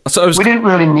show. so. I was We didn't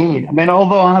really need. I mean,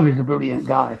 although Harvey's a brilliant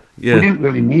guy, Yeah. we didn't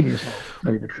really need his help. To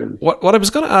tell you the truth. what I was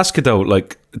going to ask you though.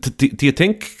 Like, do you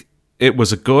think it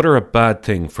was a good or a bad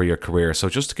thing for your career? So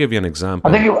just to give you an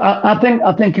example.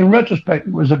 I think in retrospect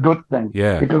it was a good thing.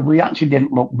 Yeah. Because we actually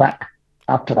didn't look back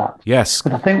after that. Yes.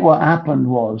 But I think what happened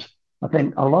was, I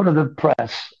think a lot of the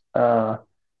press,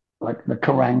 like the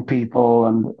Kerrang people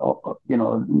and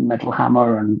Metal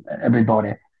Hammer and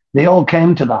everybody, they all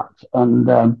came to that, and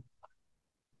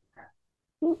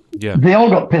Yeah. they all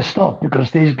got pissed off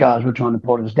because these guys were trying to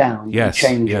put us down. And Yes.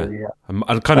 change Yeah. it, yeah.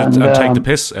 I'll kind of And, take the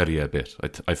piss out of you a bit.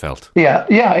 I felt. Yeah,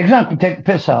 exactly. Take the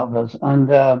piss out of us, and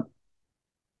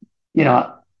you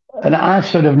know, and I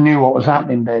sort of knew what was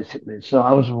happening basically. So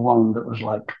I was the one that was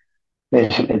like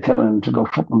basically telling them to go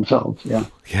fuck themselves. Yeah.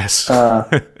 Yes.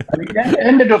 And it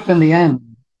ended up in the end.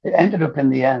 It ended up in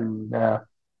the end that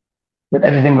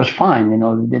everything was fine. You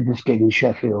know, they did this gig in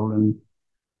Sheffield, and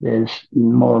they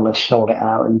more or less sold it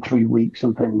out in 3 weeks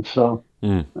and things. So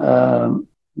Mm.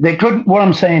 they couldn't. What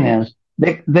I'm saying is,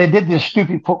 they did this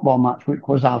stupid football match, which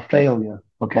was our failure.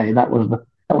 Okay, that was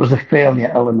the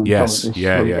failure element Yes. of it.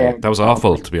 Yeah. That was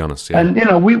awful, to be honest. Yeah.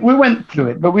 And we went through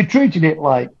it, but we treated it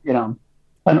like,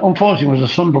 and unfortunately, it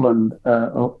was a Sunderland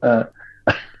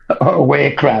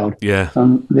away crowd, Yeah.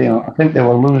 and I think they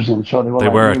were losing, so they were They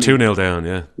like were really, 2-0 down.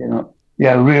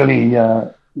 Yeah. really,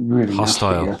 really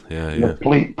Hostile. nasty, Yeah.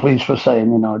 The police were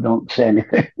saying, don't say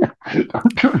anything,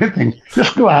 don't do anything,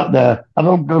 just go out there, have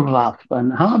a good laugh.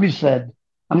 And Harvey said,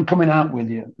 "I'm coming out with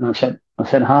you," and I said,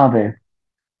 "Harvey,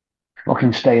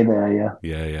 fucking stay there, yeah.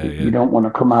 Yeah. You don't want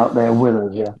to come out there with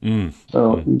us, yeah." Mm.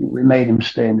 So we made him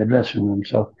stay in the dressing room.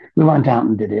 So we went out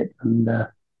and did it, and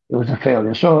it was a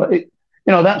failure. So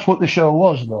that's what the show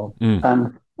was, though. Mm.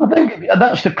 And I think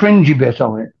that's the cringy bit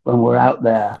of it when we're out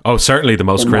there. Oh, certainly the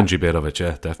most In that- cringy bit of it.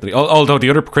 Yeah, definitely. Although the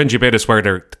other cringy bit is where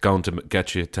they're going to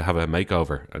get you to have a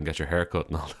makeover and get your hair cut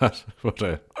and all that. But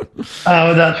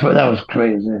Oh, that was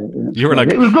crazy. You were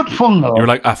like- it was good fun though. you were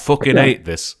like, I fucking Yeah. hate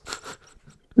this.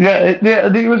 Yeah,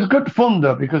 it was good fun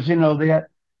though because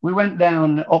we went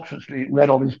down Oxford Street, we had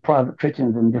all these private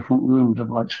fittings in different rooms of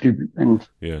like stupid things,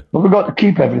 Yeah. but we got to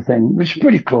keep everything, which is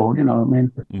pretty cool. I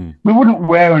mean, we wouldn't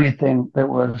wear anything that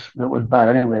was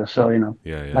bad anyway. So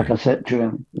Yeah. like I said to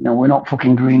him, we're not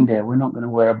fucking Green Day. We're not going to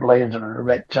wear a blazer and a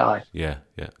red tie. Yeah.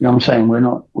 You know what I'm saying? We're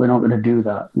not going to do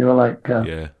that. They were like,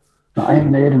 Yeah.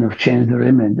 Iron Maiden have changed their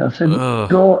image. I said, Ugh.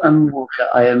 go and look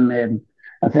at Iron Maiden.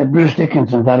 I said Bruce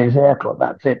Dickinson's had his haircut.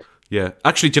 That's it. Yeah.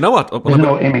 Actually, do you know what? There's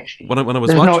no image. When I was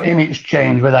There's no watching, image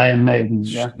change with Iron Maiden.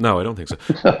 Yeah. no, I don't think so.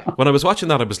 When I was watching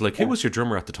that, I was like, who was your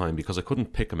drummer at the time? Because I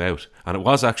couldn't pick him out, and it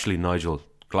was actually Nigel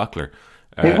Glockler.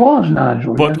 It was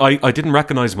Nigel. But Yeah. I didn't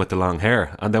recognise him with the long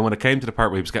hair. And then when it came to the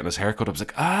part where he was getting his haircut, I was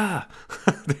like,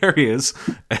 there he is.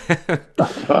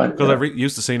 That's right. Because Yeah. I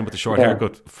used to see him with the short Yeah.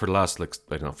 haircut for the last, like,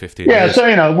 I don't know, 15 Yeah, years. so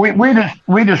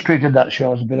we just treated that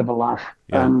show as a bit of a laugh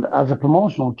Yeah. and as a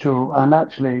promotional tool, and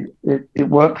actually it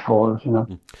worked for us, you know.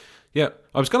 Yeah,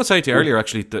 I was going to say to you earlier,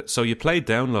 actually, that so you played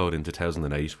Download in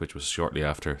 2008, which was shortly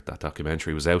after that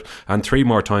documentary was out, and 3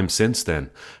 more times since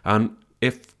then. And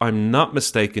if I'm not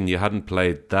mistaken, you hadn't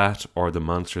played that or the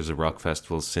Monsters of Rock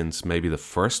Festival since maybe the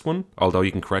first one, although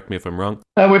you can correct me if I'm wrong.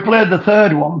 We played the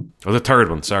third one. Oh, the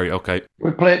third one, sorry, okay. We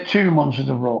played 2 Monsters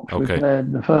of Rock. Okay. We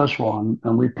played the first one,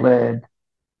 and we played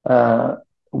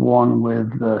one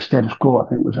with Status Quo, I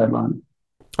think was headline.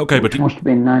 Okay, Which must have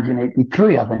been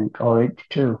 1983, I think, or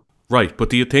 82. Right, but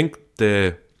do you think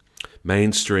the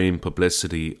mainstream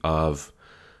publicity of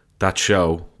that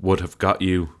show would have got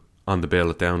you on the bill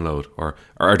at Download, or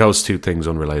are those two things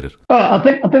unrelated? Well, I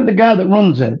think the guy that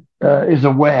runs it is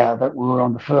aware that we were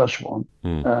on the first one,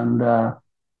 and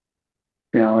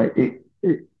you know,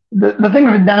 the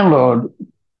thing with Download,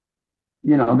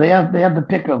 you know, they have the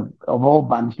pick of all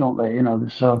bands, don't they? You know,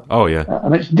 so Oh yeah,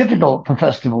 and it's difficult for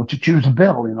festival to choose a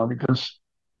bill, you know, because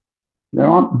there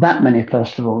aren't that many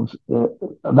festivals of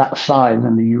that size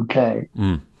in the UK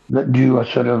that do a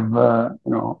sort of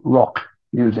you know, rock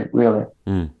music really.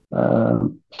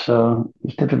 So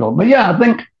it's difficult, but yeah, I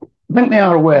think they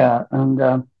are aware, and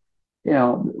you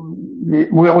know,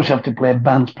 we always have to play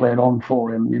bands played on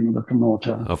for him, you know, the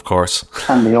promoter of course.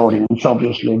 and the audience,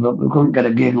 obviously, but we couldn't get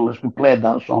a gig unless we played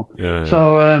that song. Yeah.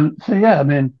 So yeah, I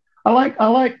mean, I like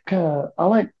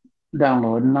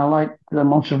Download, and I like the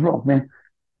Monsters of Rock. I mean,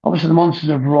 obviously, the Monsters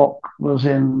of Rock was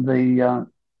in the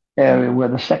area where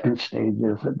the second stage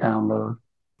is at Download.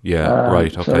 Yeah,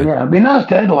 right, okay. So yeah, it'd be nice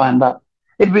to headline that.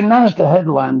 It'd be nice to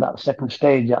headline that second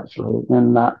stage actually,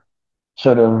 in that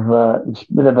sort of it's a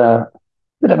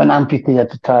bit of an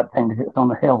amphitheater type thing because it's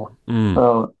on a hill.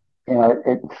 So you know,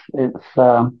 it's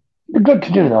good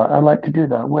to do that. I'd like to do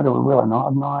that. Whether we will or not, I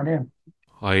have no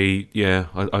idea.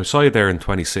 I saw you there in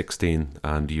 2016,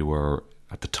 and you were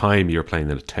at the time you were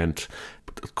playing in a tent,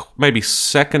 maybe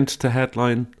second to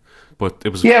headline. But it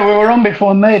was, yeah, we were on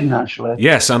before Maiden actually.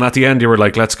 Yes, and at the end you were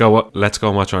like, let's go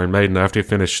and watch Iron Maiden after you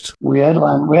finished. We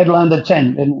headlined the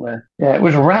tent, didn't we? Yeah, it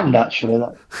was rammed actually.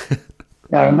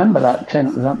 Yeah, I remember that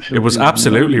tent was absolutely. It was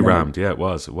absolutely rammed. Yeah, it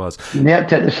was. And they had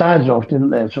to take the sides off, didn't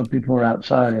they? So people were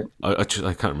outside it. I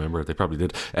can't remember. They probably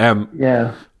did.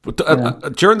 Yeah. But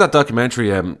during that documentary,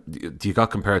 you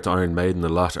got compared to Iron Maiden a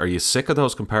lot. Are you sick of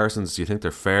those comparisons? Do you think they're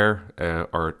fair,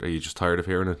 or are you just tired of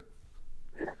hearing it?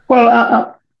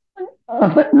 Well,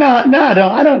 no,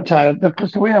 I don't tire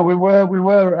because we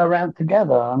were around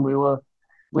together, and we were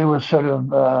sort of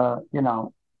you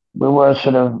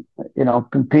know,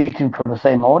 competing for the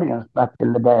same audience back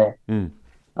in the day.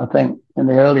 I think in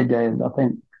the early days,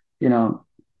 you know,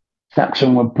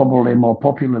 Saxon were probably more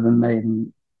popular than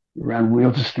Maiden around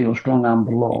Wheels of Steel, Strong and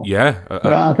Below. Yeah,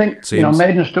 but I think seems... you know,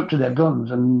 Maiden stuck to their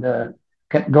guns and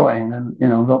kept going, and you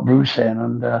know, got Bruce in,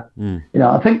 and you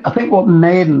know, I think what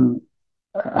Maiden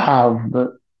have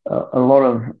that a lot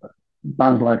of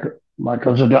bands like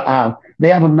us don't have. They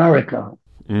have America,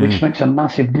 which makes a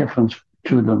massive difference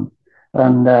to them.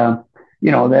 And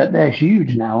you know, they're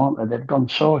huge now, aren't they? They've gone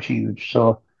so huge.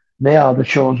 So they are the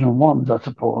chosen ones, I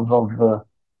suppose, of the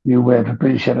new wave of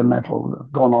British heavy metal that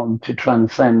have gone on to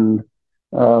transcend,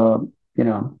 you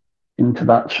know, into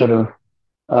that sort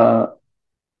of,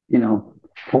 you know,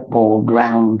 football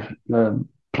ground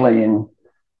playing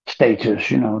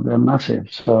status. You know, they're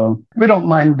massive. So we don't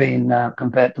mind being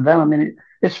compared to them. I mean,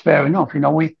 it's fair enough. You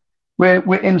know,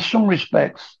 we're in some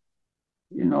respects,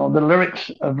 you know, the lyrics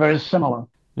are very similar.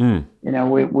 You know,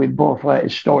 we both write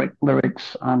historic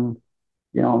lyrics and,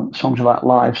 you know, songs about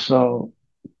life. So,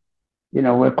 you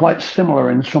know, we're quite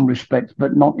similar in some respects,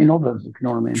 but not in others, if you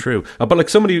know what I mean. True. But like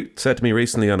somebody said to me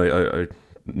recently, and I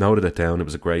noted it down, it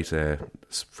was a great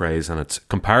phrase, and it's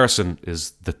comparison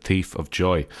is the thief of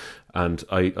joy. And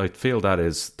I feel that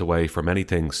is the way for many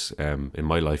things in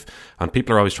my life. And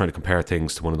people are always trying to compare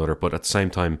things to one another, but at the same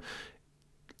time,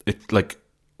 it like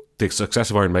the success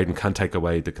of Iron Maiden can take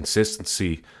away the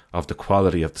consistency of the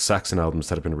quality of the Saxon albums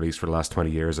that have been released for the last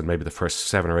 20 years and maybe the first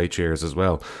 7 or 8 years as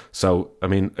well. So, I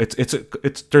mean, it's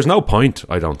there's no point,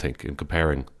 I don't think, in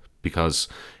comparing, because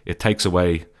it takes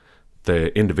away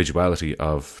the individuality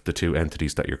of the two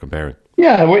entities that you're comparing.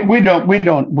 Yeah, we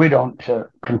don't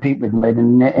compete with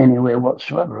Maiden in any way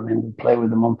whatsoever. I mean, we play with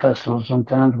them on festivals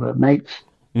sometimes. We're mates.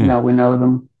 You know, we know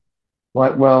them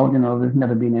quite well. You know, there's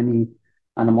never been any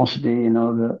animosity. You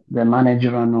know, the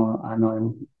manager, I know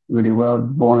him really well.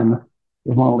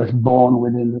 He's more or less born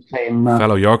within the same.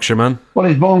 Fellow Yorkshireman. Well,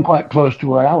 he's born quite close to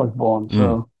where I was born,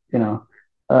 so you know.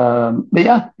 But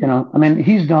yeah, you know, I mean,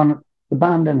 the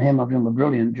band and him have done a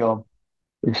brilliant job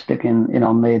with sticking, you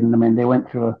know, Maiden. I mean, they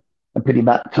went through a pretty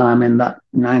bad time in that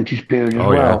 '90s period as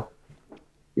well. Yeah.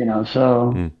 You know,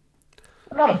 so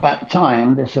not a bad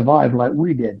time. They survived like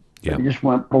we did. Yeah. They just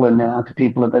weren't pulling out to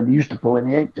people that they used to pull in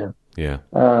the 80s. Yeah.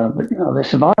 But you know, they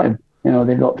survived. You know,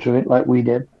 they got through it like we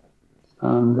did,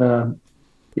 and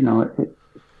you know,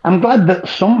 I'm glad that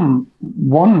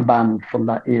one band from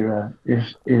that era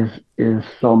is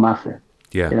so massive.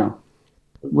 Yeah. You know,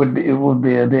 it would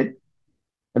be a bit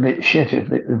shit if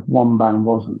one band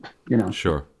wasn't. You know.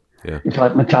 Sure. Yeah. It's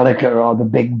like Metallica or the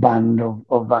big band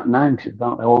of that '90s,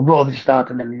 don't they? Although they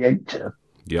started in the '80s.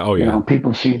 Yeah. Oh yeah. You know,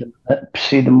 people see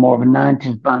them more of a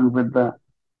 '90s band with the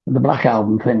Black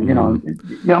Album thing. You know,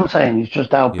 what I'm saying? It's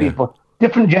just how people,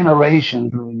 different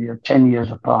generations, really, are 10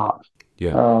 years apart.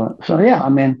 Yeah. So yeah, I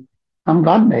mean, I'm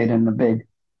glad Maiden are big.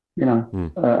 You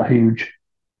know, huge.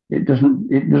 It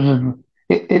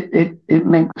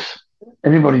makes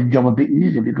everybody's job a bit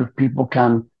easier because people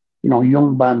can, you know,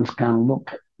 young bands can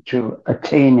look to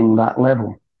attaining that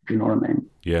level. If you know what I mean?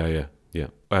 Yeah. Yeah. Yeah.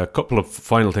 A couple of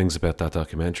final things about that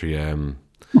documentary.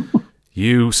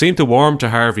 You seem to warm to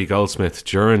Harvey Goldsmith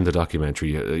during the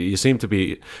documentary. You seem to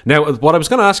be... Now, what I was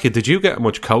going to ask you, did you get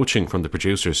much coaching from the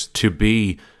producers to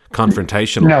be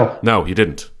confrontational? No. No, you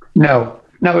didn't? No,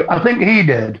 I think he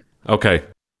did. Okay.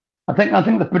 I think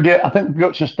the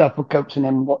production staff were coaching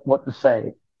him what to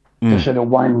say to sort of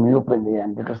wind me up in the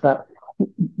end, because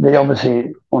they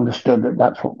obviously understood that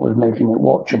that's what was making it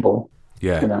watchable.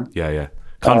 Yeah, you know? yeah.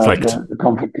 Conflict. The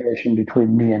confrontation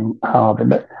between me and Harvey.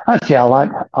 But actually, I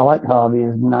like Harvey.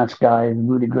 He's a nice guy. He's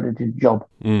really good at his job.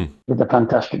 He's a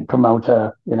fantastic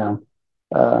promoter. You know,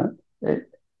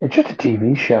 it's just a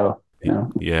TV show. You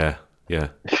know. Yeah.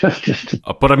 It's just.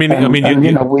 But I mean,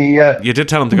 you did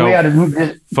tell him to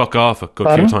go fuck off a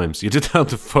good few times. You did tell him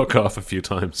to fuck off a few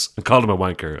times and called him a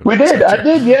wanker. We did. I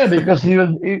did. Yeah, because he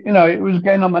was. You know, it was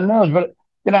getting on my nerves. But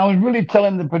you know, I was really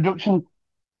telling the production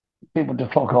people to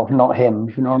fuck off, not him.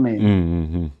 If you know what I mean.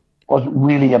 Mm-hmm. It wasn't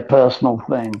really a personal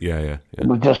thing. Yeah. It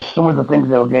was just some of the things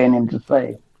they were getting him to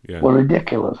say were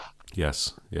ridiculous.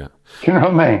 Yes. Yeah. Do you know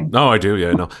what I mean? No, I do.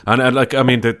 Yeah. No, and like I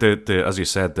mean, the as you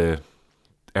said, the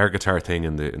air guitar thing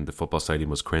in the football stadium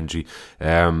was cringy.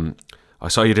 I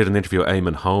saw you did an interview with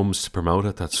Eamon Holmes to promote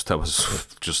it. That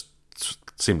was just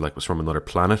seemed like it was from another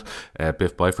planet.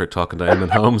 Biff Byford talking to Eamon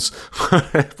Holmes,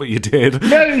 but you did.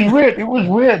 Yeah, it was weird. It was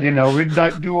weird. You know, we'd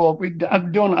like do all.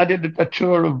 I did a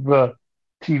tour of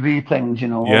TV things. You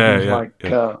know,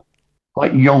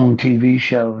 like young TV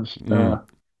shows.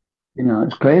 You know,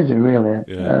 it's crazy, really.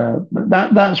 Yeah. But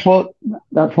that's what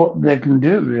they can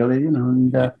do, really. You know,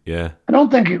 and I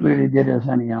don't think it really did us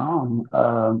any harm.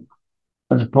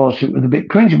 As opposed to, it was a bit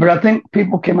cringy, but I think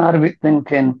people came out of it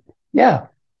thinking, yeah,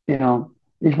 you know,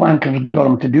 these wankers got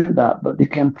them to do that, but they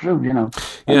came through, you know.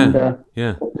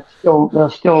 Yeah, They're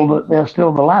still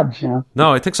the lads, you know.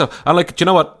 No, I think so. And like, do you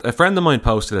know what? A friend of mine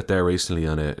posted it there recently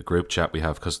on a group chat we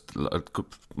have, because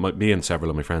me and several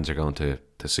of my friends are going to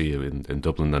see you in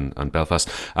Dublin and Belfast,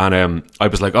 and I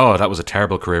was like, oh, that was a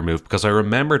terrible career move, because I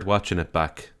remembered watching it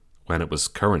back when it was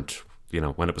current, you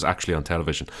know, when it was actually on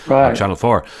television on Channel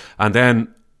 4, and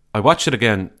then I watched it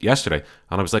again yesterday,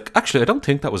 and I was like, actually, I don't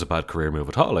think that was a bad career move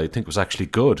at all. I think it was actually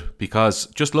good, because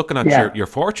just looking at your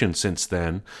fortune since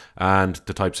then and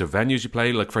the types of venues you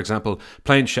play, like, for example,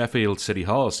 playing Sheffield City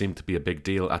Hall seemed to be a big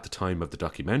deal at the time of the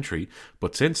documentary,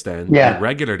 but since then, you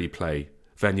regularly play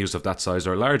venues of that size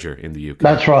or larger in the UK.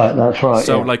 That's right.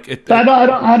 So, like, I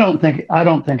don't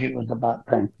think it was a bad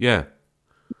thing. Yeah.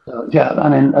 So, I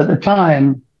mean, at the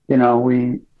time, you know,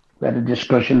 we had a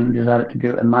discussion and decided to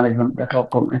do a management record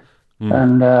company,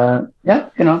 and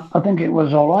you know, I think it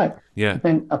was all right. Yeah,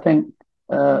 I think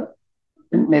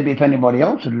maybe if anybody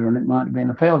else had done it, might have been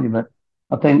a failure, but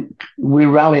I think we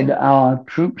rallied our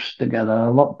troops together. A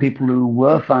lot of people who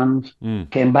were fans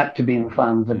came back to being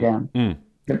fans again,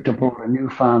 picked up all the new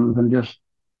fans, and just,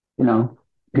 you know,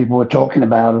 people were talking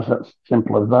about us. That's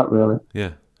simple as that, really.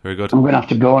 Yeah, very good. I'm going to have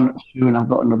to go on soon. I've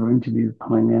got another interview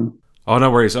coming in. Oh,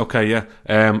 no worries. Okay, yeah.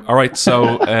 All right,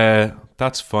 so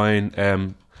that's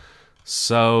fine.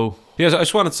 So Yes, I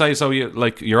just wanted to say, so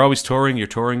you're always touring, you're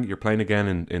playing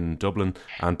again in Dublin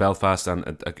and Belfast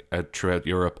and throughout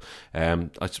Europe.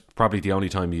 It's probably the only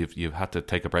time you've had to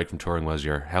take a break from touring was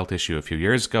your health issue a few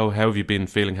years ago. How have you been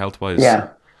feeling health-wise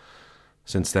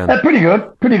since then? Pretty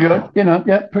good, you know,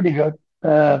 yeah, pretty good.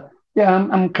 Yeah,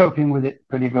 I'm coping with it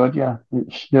pretty good, yeah.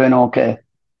 It's doing okay.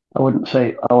 I wouldn't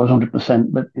say I was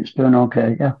 100%, but it's doing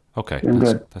okay, yeah. Okay, doing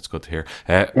good. That's good to hear.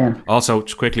 Yeah. Also,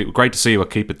 just quickly, great to see you at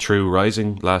Keep It True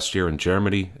Rising last year in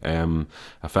Germany,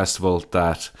 a festival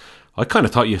that I kind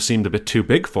of thought you seemed a bit too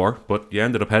big for, but you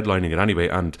ended up headlining it anyway.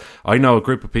 And I know a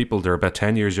group of people, they're about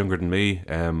 10 years younger than me.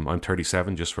 I'm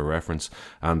 37, just for reference,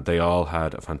 and they all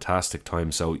had a fantastic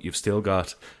time. So you've still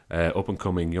got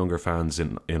up-and-coming younger fans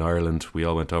in Ireland. We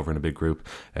all went over in a big group,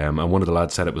 and one of the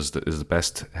lads said it was is the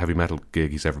best heavy metal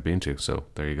gig he's ever been to. So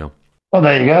there you go. Oh,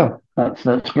 there you go.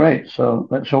 That's great. So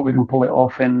let's hope we can pull it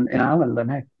off in Ireland then,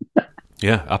 eh?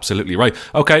 Yeah, absolutely right.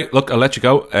 Okay, look, I'll let you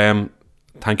go.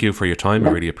 Thank you for your time. I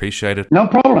really appreciate it. No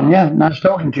problem. Yeah, nice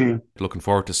talking to you. Looking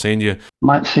forward to seeing you.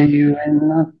 Might see you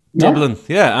in Dublin,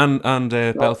 and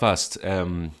Belfast.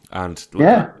 And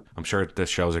look, I'm sure the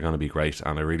shows are going to be great,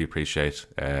 and I really appreciate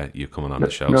you coming on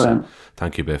the show. So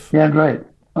thank you, Biff. Yeah, great.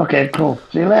 Okay, cool.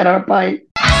 See you later. Bye.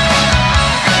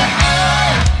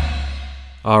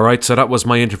 All right, so that was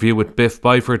my interview with Biff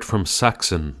Byford from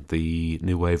Saxon, the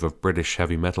new wave of British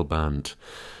heavy metal band.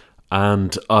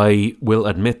 And I will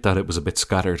admit that it was a bit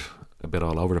scattered, a bit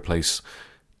all over the place.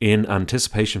 In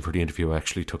anticipation for the interview, I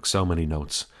actually took so many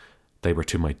notes. They were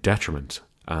to my detriment.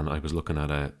 And I was looking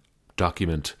at a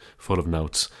document full of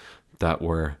notes that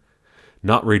were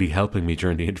not really helping me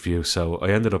during the interview. So I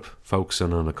ended up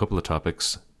focusing on a couple of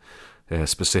topics,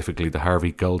 specifically the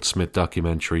Harvey Goldsmith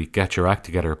documentary, Get Your Act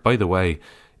Together. By the way,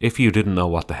 if you didn't know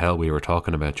what the hell we were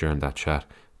talking about during that chat,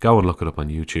 go and look it up on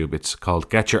YouTube. It's called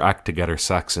Get Your Act Together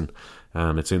Saxon,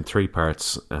 and it's in 3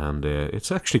 parts, and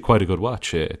it's actually quite a good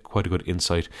watch, quite a good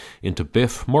insight into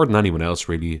Biff, more than anyone else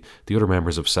really. The other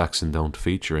members of Saxon don't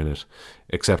feature in it,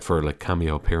 except for like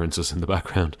cameo appearances in the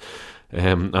background,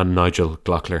 and Nigel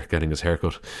Glockler getting his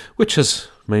haircut, which is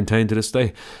maintained to this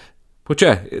day. But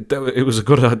yeah, it was a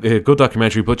good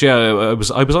documentary. But yeah, I was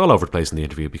all over the place in the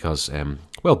interview because,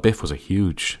 Biff was a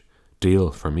huge deal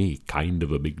for me, kind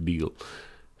of a big deal.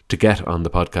 To get on the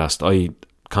podcast, I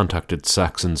contacted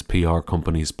Saxon's PR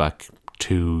companies back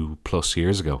 2+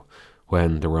 years ago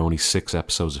when there were only 6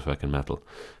 episodes of Feckin' Metal,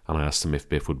 and I asked them if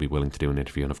Biff would be willing to do an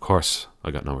interview, and of course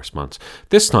I got no response.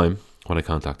 This time, when I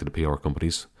contacted the PR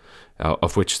companies,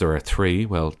 of which there are 3,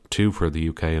 2 for the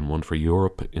UK and 1 for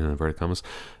Europe, in inverted commas,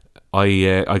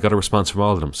 I got a response from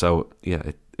all of them. So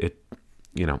yeah, it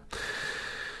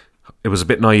was a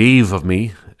bit naive of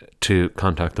me to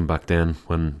contact them back then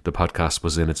when the podcast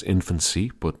was in its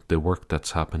infancy, but the work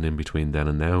that's happened in between then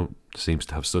and now seems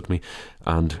to have stood me,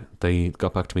 and they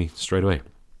got back to me straight away.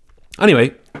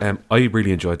 Anyway, I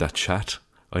really enjoyed that chat.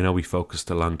 I know we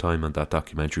focused a long time on that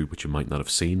documentary, which you might not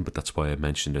have seen, but that's why I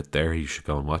mentioned it there. You should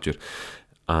go and watch it.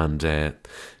 And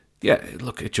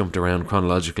look, it jumped around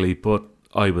chronologically, but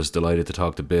I was delighted to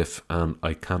talk to Biff, and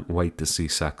I can't wait to see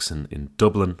Saxon in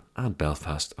Dublin and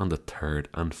Belfast on the 3rd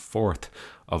and 4th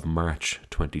of March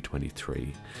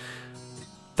 2023.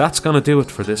 That's going to do it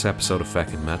for this episode of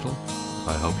Feckin' Metal.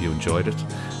 I hope you enjoyed it,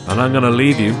 and I'm going to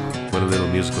leave you with a little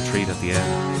musical treat at the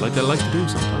end, like I like to do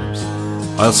sometimes.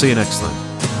 I'll see you next time.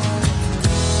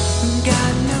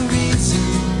 Got no reason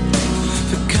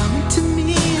for coming to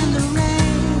me in the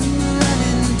rain,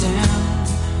 running down.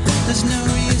 There's no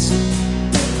reason.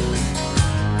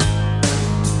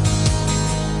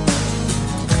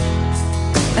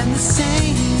 And the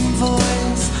same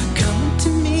voice